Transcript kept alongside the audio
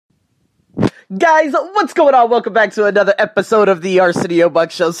Guys, what's going on? Welcome back to another episode of the Arsenio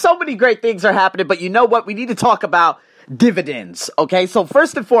Buck Show. So many great things are happening, but you know what? We need to talk about dividends, okay? So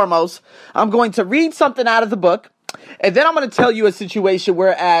first and foremost, I'm going to read something out of the book, and then I'm going to tell you a situation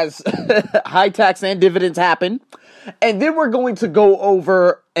where as high tax and dividends happen, and then we're going to go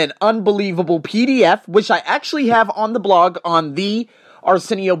over an unbelievable PDF, which I actually have on the blog on the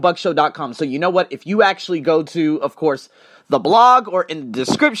ArsenioBuckShow.com. So you know what? If you actually go to, of course, the blog or in the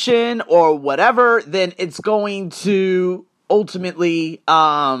description or whatever, then it's going to ultimately,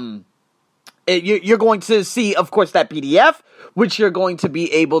 you're going to see, of course, that PDF, which you're going to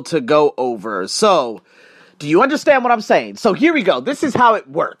be able to go over. So, do you understand what I'm saying? So here we go. This is how it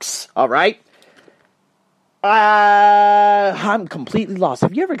works, all right? I'm completely lost.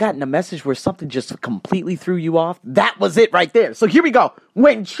 Have you ever gotten a message where something just completely threw you off? That was it right there. So here we go.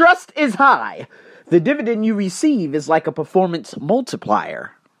 When trust is high, the dividend you receive is like a performance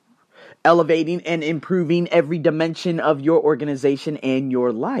multiplier, elevating and improving every dimension of your organization and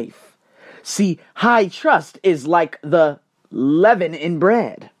your life. See, high trust is like the leaven in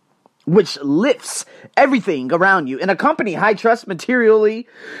bread, which lifts everything around you. In a company, high trust, materially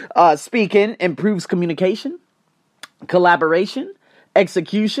speaking, improves communication, collaboration,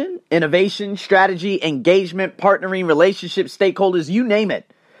 execution, innovation, strategy, engagement, partnering, relationships, stakeholders, you name it.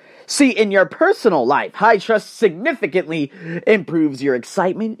 See, in your personal life, high trust significantly improves your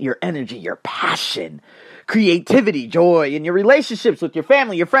excitement, your energy, your passion, creativity, joy in your relationships with your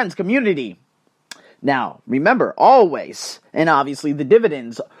family, your friends, community. Now, remember, always, and obviously the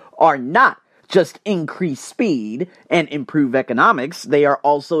dividends are not just increased speed and improve economics. They are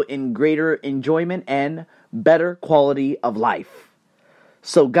also in greater enjoyment and better quality of life.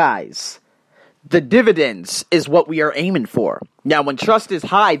 So, guys, the dividends is what we are aiming for. Now, when trust is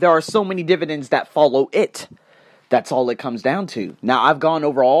high, there are so many dividends that follow it. That's all it comes down to. Now, I've gone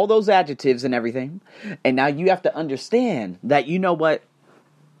over all those adjectives and everything, and now you have to understand that, you know what?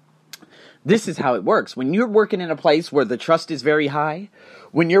 This is how it works. When you're working in a place where the trust is very high,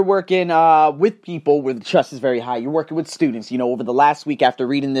 when you're working with people where the trust is very high, you're working with students. You know, over the last week after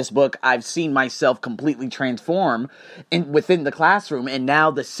reading this book, I've seen myself completely transform within the classroom, and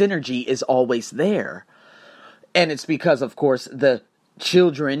now the synergy is always there. And it's because, of course, the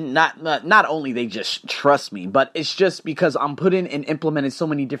children, not only they just trust me, but it's just because I'm putting and implementing so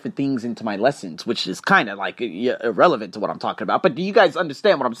many different things into my lessons, which is kind of like irrelevant to what I'm talking about. But do you guys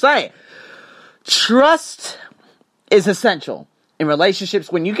understand what I'm saying? Trust is essential in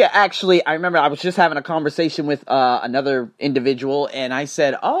relationships. When you can actually, I remember I was just having a conversation with another individual, and I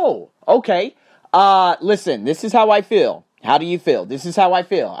said, oh, okay, listen, this is how I feel. How do you feel? This is how I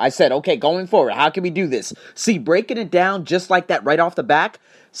feel. I said, okay, going forward, how can we do this? See, breaking it down just like that right off the back,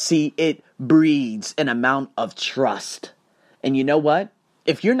 see, it breeds an amount of trust. And you know what?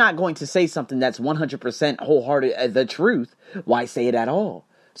 If you're not going to say something that's 100% wholehearted, the truth, why say it at all?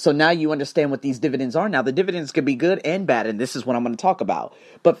 So now you understand what these dividends are. Now, the dividends can be good and bad, and this is what I'm going to talk about.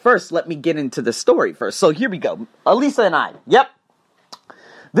 But first, let me get into the story first. So here we go. Elisa and I. Yep.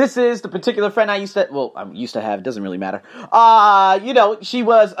 This is the particular friend I used to have, it doesn't really matter. She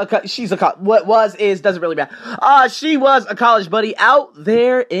was doesn't really matter. She was a college buddy out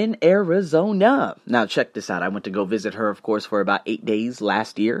there in Arizona. Now, check this out. I went to go visit her, of course, for about 8 days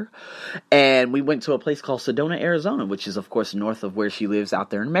last year. And we went to a place called Sedona, Arizona, which is, of course, north of where she lives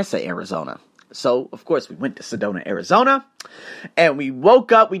out there in Mesa, Arizona. So, of course, we went to Sedona, Arizona, and we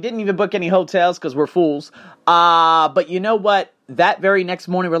woke up. We didn't even book any hotels because we're fools. But you know what? That very next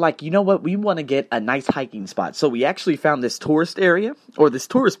morning, we're like, you know what? We want to get a nice hiking spot. So we actually found this tourist area, or this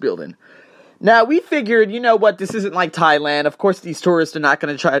tourist building. Now, we figured, you know what? This isn't like Thailand. Of course, these tourists are not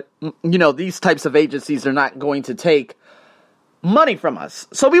going to try, these types of agencies are not going to take money from us.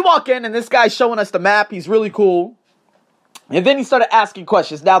 So we walk in, and this guy's showing us the map. He's really cool. And then he started asking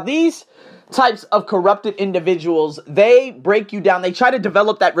questions. Now, these types of corrupted individuals, they break you down. They try to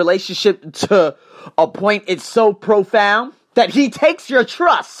develop that relationship to a point it's so profound that he takes your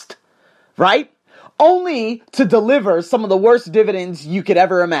trust, right? Only to deliver some of the worst dividends you could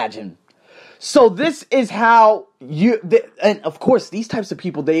ever imagine. So this is how and of course, these types of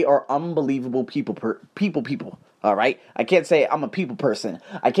people, they are unbelievable people. All right. I can't say I'm a people person.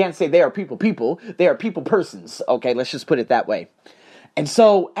 I can't say they are people. They are people persons. Okay. Let's just put it that way. And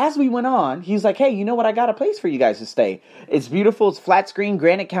so as we went on, he's like, hey, you know what? I got a place for you guys to stay. It's beautiful. It's flat screen,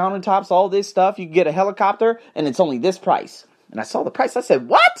 granite countertops, all this stuff. You can get a helicopter and it's only this price. And I saw the price. I said,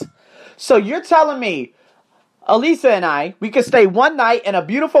 what? So you're telling me, Elisa and we could stay one night in a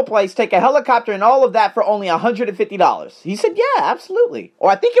beautiful place, take a helicopter and all of that for only $150. He said, yeah, absolutely. Or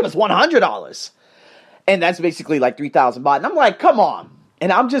I think it was $100. And that's basically like 3,000 baht. And I'm like, come on.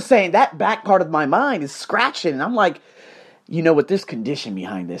 And I'm just saying that back part of my mind is scratching. And I'm like, you know what, there's condition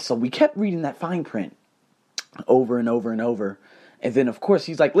behind this. So we kept reading that fine print over and over and over. And then, of course,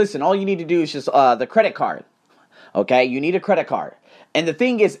 he's like, listen, all you need to do is just the credit card. Okay, you need a credit card. And the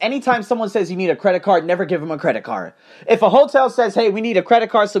thing is, anytime someone says you need a credit card, never give them a credit card. If a hotel says, hey, we need a credit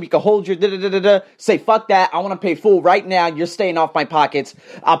card so we can hold your da-da-da-da-da, say, fuck that, I want to pay full right now, you're staying off my pockets,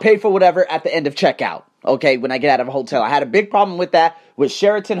 I'll pay for whatever at the end of checkout. Okay, when I get out of a hotel. I had a big problem with that with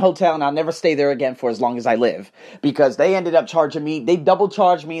Sheraton Hotel, and I'll never stay there again for as long as I live. Because they ended up charging me, they double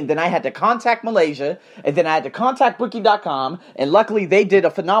charged me, and then I had to contact Malaysia, and then I had to contact Booking.com, and luckily they did a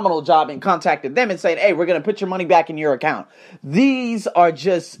phenomenal job and contacted them and said, hey, we're going to put your money back in your account. These are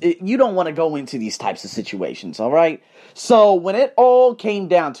just, you don't want to go into these types of situations, all right? So when it all came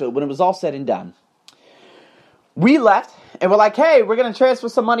down to it, when it was all said and done, we left. And we're like, hey, we're going to transfer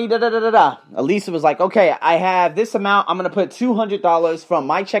some money, da-da-da-da-da. Elisa was like, okay, I have this amount. I'm going to put $200 from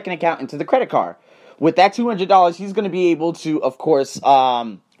my checking account into the credit card. With that $200, he's going to be able to, of course,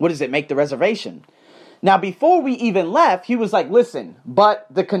 make the reservation. Now, before we even left, he was like, listen, but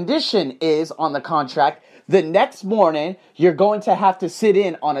the condition is on the contract, the next morning, you're going to have to sit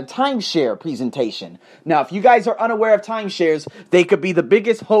in on a timeshare presentation. Now, if you guys are unaware of timeshares, they could be the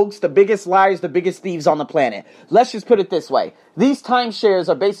biggest hoax, the biggest liars, the biggest thieves on the planet. Let's just put it this way. These timeshares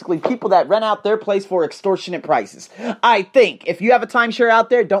are basically people that rent out their place for extortionate prices. I think if you have a timeshare out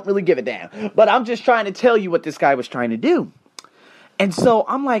there, don't really give a damn. But I'm just trying to tell you what this guy was trying to do. And so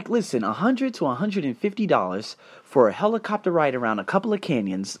I'm like, listen, $100 to $150 for a helicopter ride around a couple of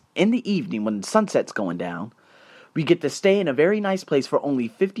canyons in the evening when the sunset's going down. We get to stay in a very nice place for only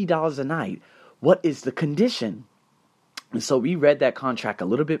 $50 a night. What is the condition? And so we read that contract a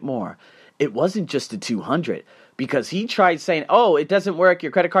little bit more. It wasn't just the $200 because he tried saying, oh, it doesn't work.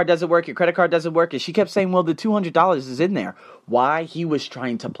 Your credit card doesn't work. Your credit card doesn't work. And she kept saying, well, the $200 is in there. Why? He was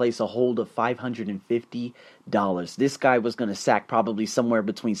trying to place a hold of $550. This guy was going to sack probably somewhere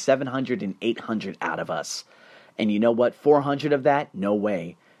between $700 and $800 out of us. And you know what? 400 of that? No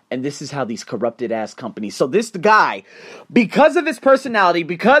way. And this is how these corrupted ass companies. So this guy, because of his personality,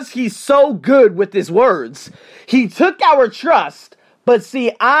 because he's so good with his words, he took our trust. But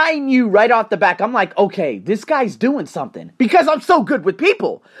see, I knew right off the back, I'm like, okay, this guy's doing something. Because I'm so good with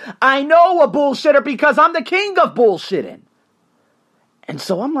people. I know a bullshitter because I'm the king of bullshitting. And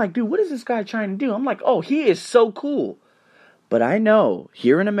so I'm like, dude, what is this guy trying to do? I'm like, oh, he is so cool. But I know,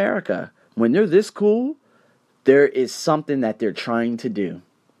 here in America, when they're this cool, there is something that they're trying to do.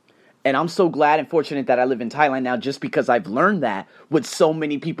 And I'm so glad and fortunate that I live in Thailand now just because I've learned that with so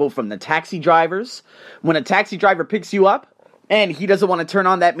many people from the taxi drivers. When a taxi driver picks you up and he doesn't want to turn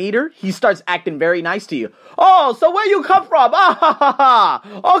on that meter, he starts acting very nice to you. Oh, so where you come from? Ah, ha, ha, ha.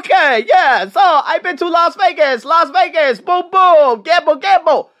 Okay, yeah, so I've been to Las Vegas, boom, boom,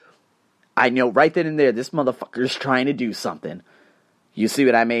 gamble. I know right then and there, this motherfucker's trying to do something. You see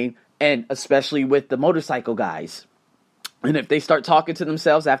what I mean? And especially with the motorcycle guys. And if they start talking to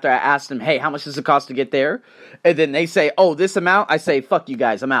themselves after I ask them, hey, how much does it cost to get there? And then they say, oh, this amount? I say, fuck you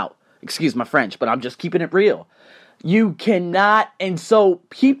guys, I'm out. Excuse my French, but I'm just keeping it real. You cannot. And so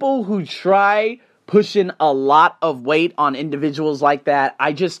people who try pushing a lot of weight on individuals like that,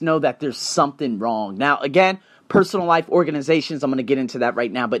 I just know that there's something wrong. Now, again, personal life organizations, I'm going to get into that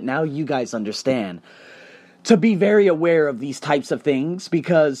right now. But now you guys understand to be very aware of these types of things,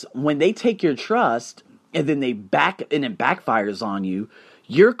 because when they take your trust and then it backfires on you,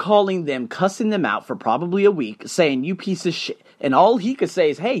 you're calling them, cussing them out for probably a week, saying, you piece of shit. And all he could say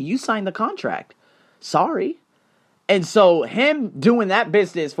is, hey, you signed the contract. Sorry. And so him doing that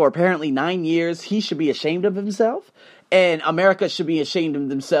business for apparently 9 years, he should be ashamed of himself. And America should be ashamed of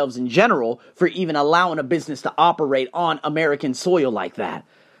themselves in general for even allowing a business to operate on American soil like that.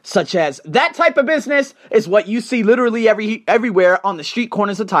 Such as that type of business is what you see literally everywhere on the street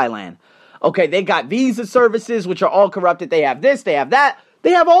corners of Thailand. Okay, they got visa services, which are all corrupted. They have this, they have that.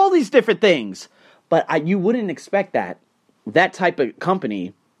 They have all these different things. But you wouldn't expect that type of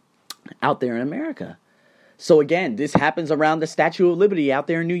company out there in America. So again, this happens around the Statue of Liberty out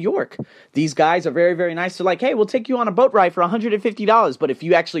there in New York. These guys are very, very nice. They're like, hey, we'll take you on a boat ride for $150. But if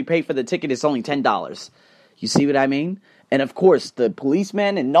you actually pay for the ticket, it's only $10. You see what I mean? And of course, the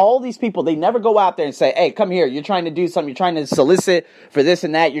policemen and all these people, they never go out there and say, hey, come here, you're trying to do something, you're trying to solicit for this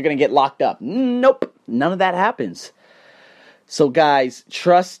and that, you're going to get locked up. Nope, none of that happens. So guys,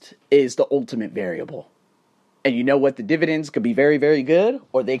 trust is the ultimate variable. And you know what? The dividends could be very, very good,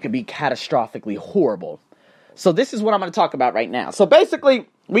 or they could be catastrophically horrible. So this is what I'm going to talk about right now. So basically,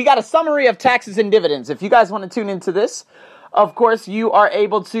 we got a summary of taxes and dividends. If you guys want to tune into this, Of course, you are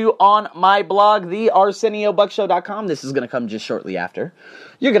able to on my blog, thearseniobuckshow.com. This is going to come just shortly after.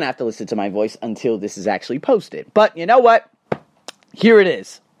 You're going to have to listen to my voice until this is actually posted. But you know what? Here it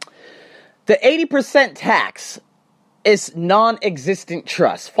is. The 80% tax is non-existent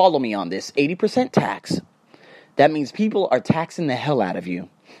trust. Follow me on this. 80% tax. That means people are taxing the hell out of you.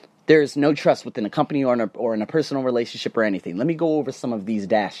 There is no trust within a company or in a personal relationship or anything. Let me go over some of these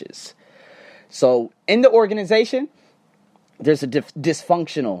dashes. So, in the organization, there's a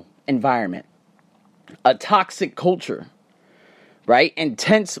dysfunctional environment, a toxic culture, right?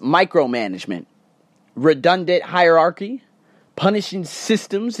 Intense micromanagement, redundant hierarchy, punishing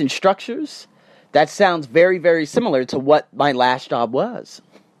systems and structures. That sounds very, very similar to what my last job was.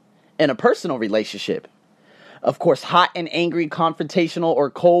 In a personal relationship, of course, hot and angry, confrontational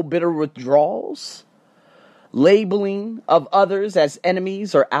or cold, bitter withdrawals, labeling of others as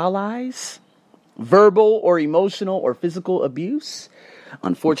enemies or allies, verbal or emotional or physical abuse.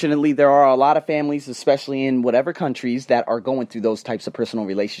 Unfortunately, there are a lot of families, especially in whatever countries, that are going through those types of personal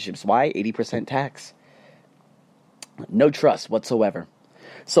relationships. Why? 80% tax. No trust whatsoever.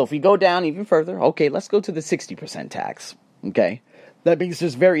 So if we go down even further, okay, let's go to the 60% tax. Okay, that means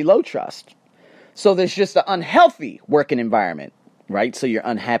there's very low trust. So there's just an unhealthy working environment, right? So you're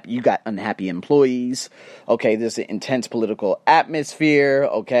unhappy. You got unhappy employees. Okay, there's an intense political atmosphere.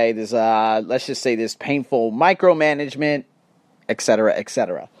 Okay, there's let's just say there's painful micromanagement, etc.,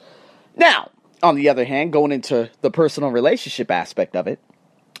 etc. Now, on the other hand, going into the personal relationship aspect of it,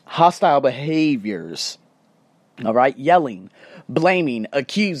 hostile behaviors. All right, yelling, blaming,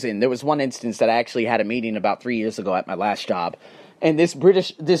 accusing. There was one instance that I actually had a meeting about 3 years ago at my last job. And this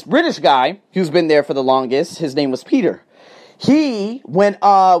British guy who's been there for the longest, his name was Peter. When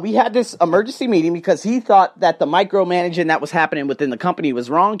we had this emergency meeting because he thought that the micromanaging that was happening within the company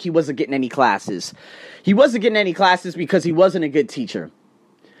was wrong. He wasn't getting any classes. He wasn't getting any classes because he wasn't a good teacher.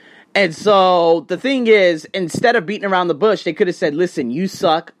 And so the thing is, instead of beating around the bush, they could have said, listen, you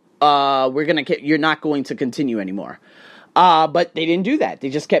suck. You're not going to continue anymore. But they didn't do that. They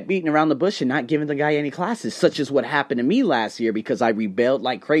just kept beating around the bush and not giving the guy any classes, such as what happened to me last year because I rebelled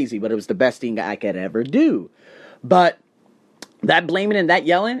like crazy, but it was the best thing I could ever do. But that blaming and that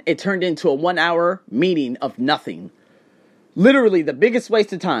yelling, it turned into a 1 hour meeting of nothing. Literally the biggest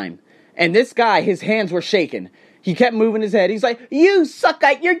waste of time. And this guy, his hands were shaking. He kept moving his head. He's like, you suck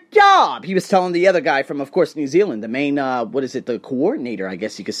at your job. He was telling the other guy from, of course, New Zealand, the main, the coordinator, I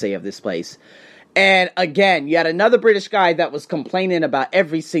guess you could say, of this place. And again, you had another British guy that was complaining about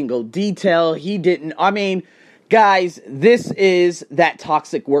every single detail. Guys, this is that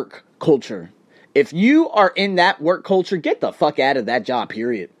toxic work culture. If you are in that work culture, get the fuck out of that job,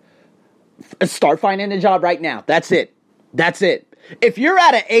 period. Start finding a job right now. That's it. If you're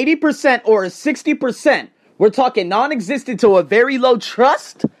at an 80% or a 60%, we're talking non-existent to a very low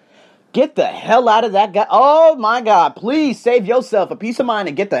trust, get the hell out of that guy. Oh my God, please save yourself a peace of mind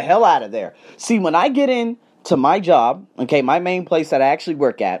and get the hell out of there. See, when I get into my job, okay, my main place that I actually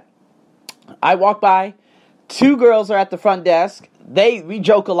work at, I walk by, 2 girls are at the front desk. We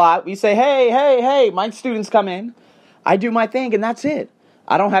joke a lot. We say, hey, my students come in. I do my thing and that's it.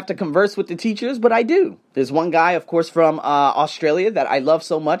 I don't have to converse with the teachers, but I do. There's one guy, of course, from Australia that I love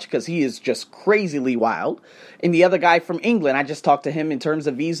so much because he is just crazily wild. And the other guy from England, I just talk to him in terms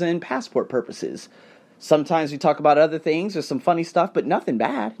of visa and passport purposes. Sometimes we talk about other things or some funny stuff, but nothing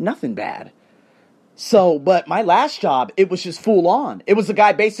bad. So, but my last job, it was just full on. It was a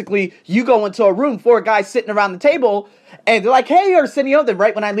guy, basically, you go into a room, 4 guys sitting around the table, and they're like, hey, Arsenio. Then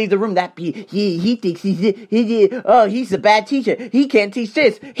right when I leave the room, he thinks he's a bad teacher. He can't teach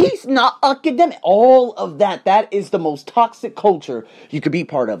this. He's not academic. All of that. That is the most toxic culture you could be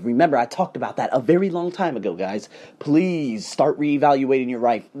part of. Remember, I talked about that a very long time ago, guys. Please start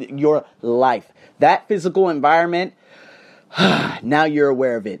reevaluating your life. That physical environment, now you're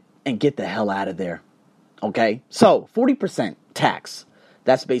aware of it. And get the hell out of there. Okay? So, 40% tax.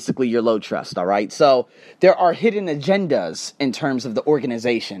 That's basically your low trust, all right? So, there are hidden agendas in terms of the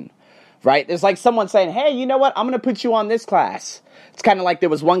organization, right? There's like someone saying, hey, you know what? I'm going to put you on this class. It's kind of like there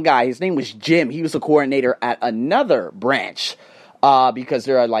was one guy. His name was Jim. He was a coordinator at another branch because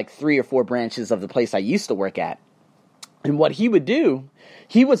there are like 3 or 4 branches of the place I used to work at. And what he would do,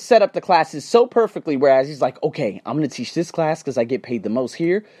 he would set up the classes so perfectly, whereas he's like, okay, I'm going to teach this class because I get paid the most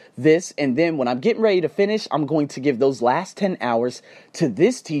here, this, and then when I'm getting ready to finish, I'm going to give those last 10 hours to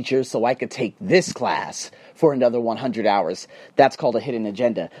this teacher so I could take this class for another 100 hours. That's called a hidden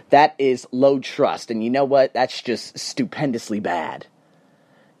agenda. That is low trust. And you know what? That's just stupendously bad.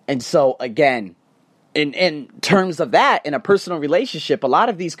 And so, again, in terms of that, in a personal relationship, a lot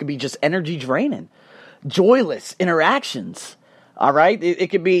of these could be just energy draining. joyless interactions. All right?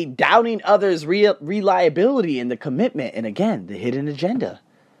 It could be doubting others' reliability and the commitment. And again, the hidden agenda.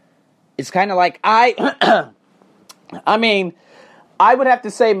 It's kind of like I mean, I would have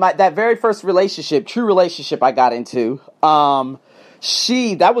to say that very first relationship, true relationship I got into,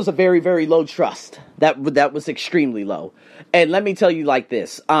 that was a very, very low trust. That was extremely low. And let me tell you like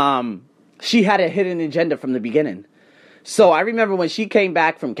this. She had a hidden agenda from the beginning. So I remember when she came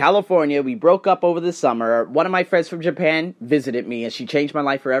back from California, we broke up over the summer. One of my friends from Japan visited me, and she changed my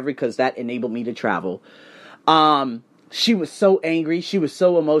life forever because that enabled me to travel. She was so angry. She was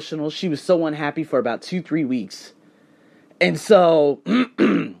so emotional. She was so unhappy for about 2-3 weeks. And so,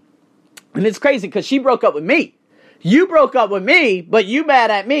 and it's crazy because she broke up with me. You broke up with me, but you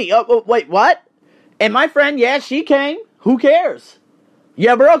mad at me. Oh, wait, what? And my friend, yeah, she came. Who cares?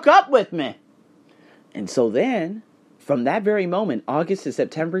 You broke up with me. And so then, from that very moment, August to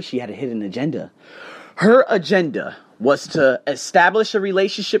September, she had a hidden agenda. Her agenda was to establish a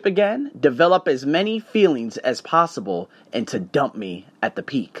relationship again, develop as many feelings as possible, and to dump me at the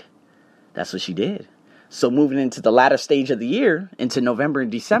peak. That's what she did. So moving into the latter stage of the year, into November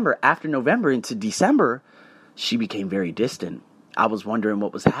and December, after November into December, she became very distant. I was wondering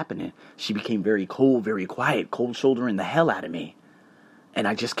what was happening. She became very cold, very quiet, cold shouldering the hell out of me. And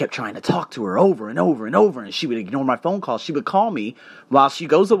I just kept trying to talk to her over and over and over, and she would ignore my phone calls. She would call me while she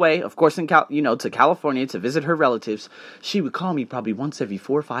goes away, of course, to California to visit her relatives. She would call me probably once every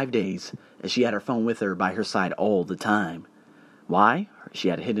 4 or 5 days, and she had her phone with her by her side all the time. Why? She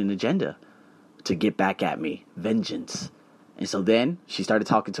had a hidden agenda to get back at me, vengeance. And so then she started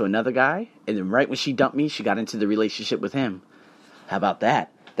talking to another guy, and then right when she dumped me, she got into the relationship with him. How about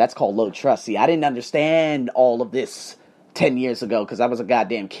that? That's called low trust. See, I didn't understand all of this 10 years ago because I was a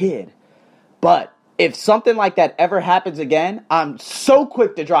goddamn kid. But if something like that ever happens again, I'm so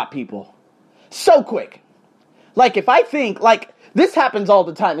quick to drop people. So quick. Like if I think, like this happens all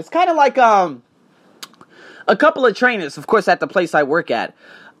the time. It's kind of like a couple of trainers, of course, at the place I work at,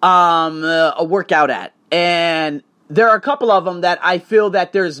 work out at. And there are a couple of them that I feel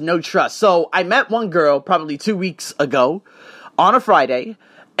that there's no trust. So I met one girl probably 2 weeks ago on a Friday.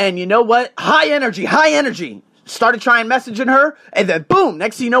 And you know what? High energy. Started trying messaging her, and then boom,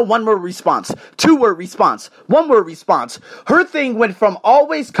 next thing you know, 1 word response, 2 word response, 1 word response. Her thing went from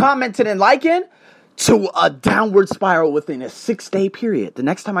always commenting and liking to a downward spiral within a 6-day period. The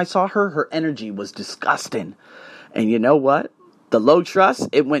next time I saw her, her energy was disgusting. And you know what? The low trust,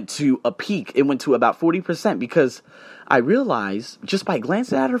 it went to a peak. It went to about 40% because I realized just by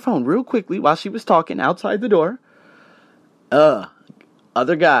glancing at her phone real quickly while she was talking outside the door,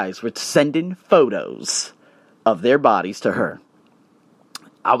 other guys were sending photos of their bodies to her.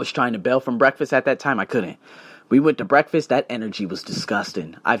 I was trying to bail from breakfast at that time. I couldn't. We went to breakfast. That energy was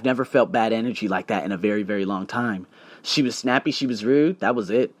disgusting. I've never felt bad energy like that in a very, very long time. She was snappy. She was rude. That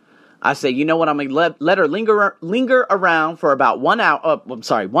was it. I say, you know what? I'm going to let her linger around for about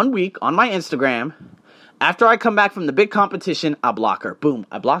 1 week on my Instagram. After I come back from the big competition, I'll block her. Boom.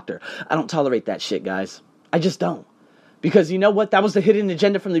 I blocked her. I don't tolerate that shit, guys. I just don't. Because you know what? That was the hidden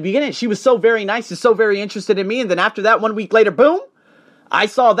agenda from the beginning. She was so very nice and so very interested in me. And then after that, 1 week later, boom, I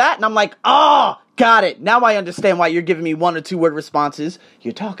saw that. And I'm like, oh, got it. Now I understand why you're giving me 1 or 2 word responses.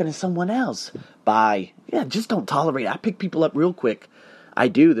 You're talking to someone else. Bye. Yeah, just don't tolerate it. I pick people up real quick. I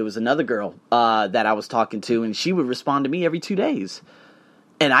do. There was another girl that I was talking to, and she would respond to me every 2 days.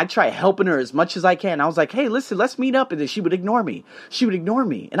 And I try helping her as much as I can. I was like, hey, listen, let's meet up. And then she would ignore me.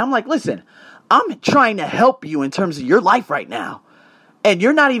 And I'm like, listen, I'm trying to help you in terms of your life right now. And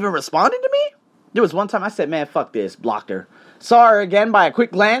you're not even responding to me? There was one time I said, man, fuck this. Blocked her. Saw her again by a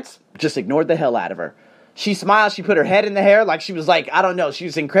quick glance. Just ignored the hell out of her. She smiled. She put her head in the hair like she was like, I don't know. She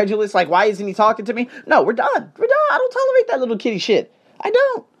was incredulous. Like, why isn't he talking to me? No, we're done. I don't tolerate that little kitty shit. I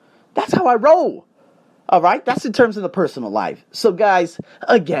don't. That's how I roll. All right? That's in terms of the personal life. So, guys,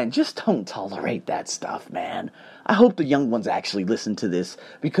 again, just don't tolerate that stuff, man. I hope the young ones actually listen to this,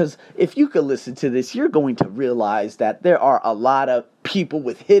 because if you could listen to this, you're going to realize that there are a lot of people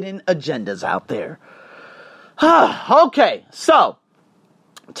with hidden agendas out there. Okay, so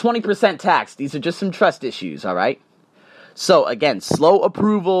 20% tax. These are just some trust issues, all right? So, again, slow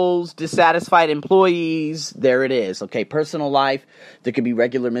approvals, dissatisfied employees, there it is. Okay, personal life, there could be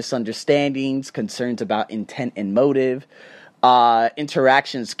regular misunderstandings, concerns about intent and motive,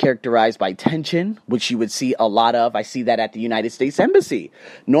 interactions characterized by tension, which you would see a lot of. I see that at the United States Embassy.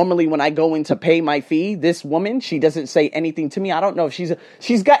 Normally, when I go in to pay my fee, this woman, she doesn't say anything to me. I don't know if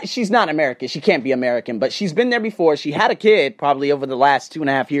she's not American. She can't be American, but she's been there before. She had a kid probably over the last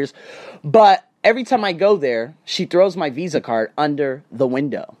 2.5 years, but every time I go there, she throws my Visa card under the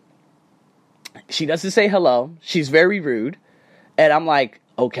window. She doesn't say hello. She's very rude. And I'm like,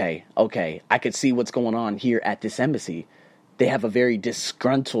 okay, I could see what's going on here at this embassy. They have a very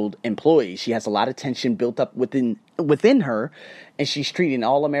disgruntled employee. She has a lot of tension built up within her, and she's treating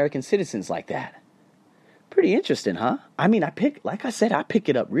all American citizens like that. Pretty interesting, huh? I mean, I pick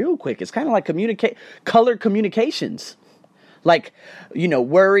it up real quick. It's kind of like color communications. Like,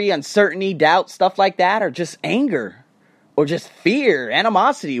 worry, uncertainty, doubt, stuff like that, or just anger, or just fear,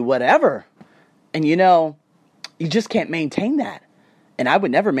 animosity, whatever. And you just can't maintain that. And I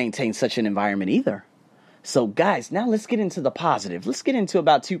would never maintain such an environment either. So guys, now let's get into the positive. Let's get into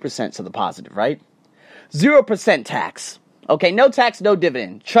about 2% to the positive, right? 0% tax. Okay, no tax, no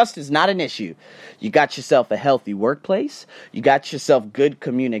dividend. Trust is not an issue. You got yourself a healthy workplace. You got yourself good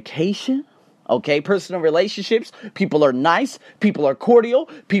communication. Okay, personal relationships. People are nice. People are cordial.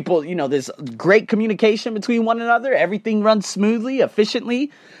 People, there's great communication between one another. Everything runs smoothly,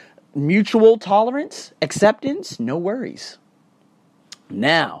 efficiently. Mutual tolerance, acceptance, no worries.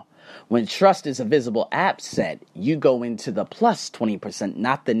 Now, when trust is a visible asset, you go into the plus 20%,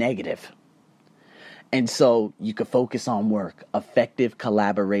 not the negative. And so you can focus on work, effective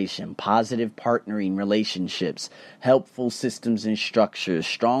collaboration, positive partnering relationships, helpful systems and structures,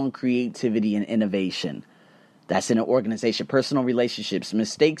 strong creativity and innovation. That's in an organization. Personal relationships,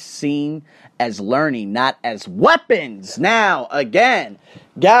 mistakes seen as learning, not as weapons. Now, again,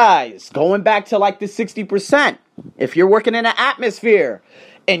 guys, going back to like the 60%, if you're working in an atmosphere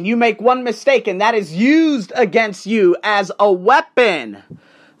and you make one mistake and that is used against you as a weapon,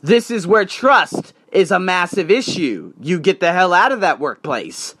 this is where trust is a massive issue. You get the hell out of that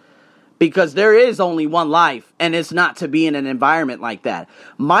workplace. Because there is only one life, and it's not to be in an environment like that.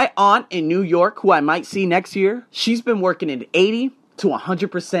 My aunt in New York, who I might see next year, she's been working in 80 to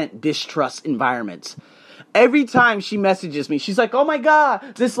 100% distrust environments. Every time she messages me, she's like, oh my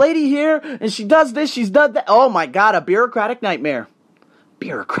God, this lady here, and she does this, she's done that. Oh my God, a bureaucratic nightmare.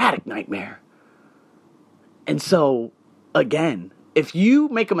 Bureaucratic nightmare. And so, again, if you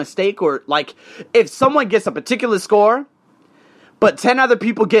make a mistake, or like, if someone gets a particular score, but 10 other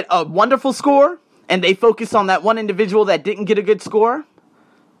people get a wonderful score, and they focus on that one individual that didn't get a good score,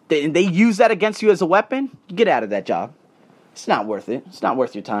 and they use that against you as a weapon, get out of that job. It's not worth it. It's not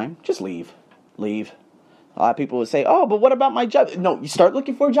worth your time. Just leave. Leave. A lot of people would say, oh, but what about my job? No, you start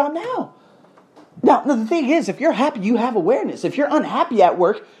looking for a job now. Now, the thing is, if you're happy, you have awareness. If you're unhappy at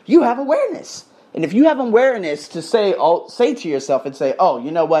work, you have awareness. And if you have awareness to say to yourself and say, oh, you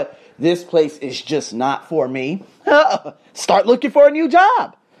know what? This place is just not for me. Start looking for a new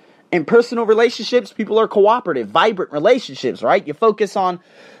job. In personal relationships, people are cooperative, vibrant relationships, right? You focus on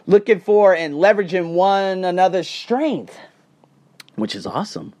looking for and leveraging one another's strength, which is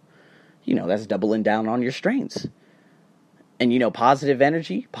awesome. That's doubling down on your strengths. And, positive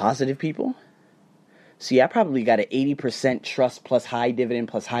energy, positive people. See, I probably got an 80% trust plus high dividend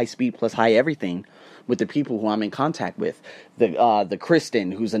plus high speed plus high everything with the people who I'm in contact with. The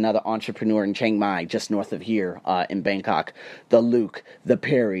Kristen, who's another entrepreneur in Chiang Mai, just north of here in Bangkok. The Luke, the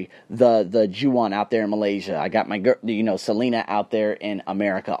Perry, the Juwon out there in Malaysia. I got my girl, Selena out there in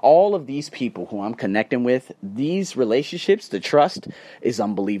America. All of these people who I'm connecting with, these relationships, the trust is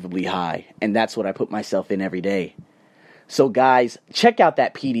unbelievably high. And that's what I put myself in every day. So guys, check out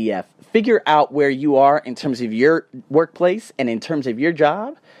that PDF. Figure out where you are in terms of your workplace and in terms of your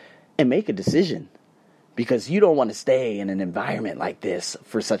job, and make a decision. Because you don't want to stay in an environment like this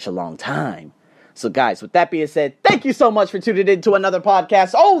for such a long time. So guys, with that being said, thank you so much for tuning in to another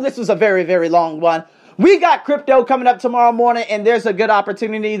podcast. Oh, this was a very, very long one. We got crypto coming up tomorrow morning, and there's a good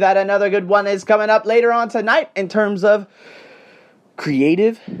opportunity that another good one is coming up later on tonight in terms of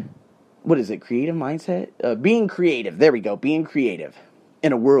creative. What is it? Creative mindset? Being creative. There we go. Being creative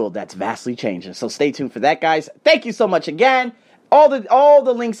in a world that's vastly changing. So stay tuned for that, guys. Thank you so much again. All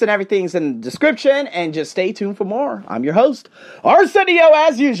the links and everything's in the description, and just stay tuned for more. I'm your host, Arsenio,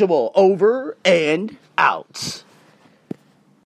 as usual. Over and out.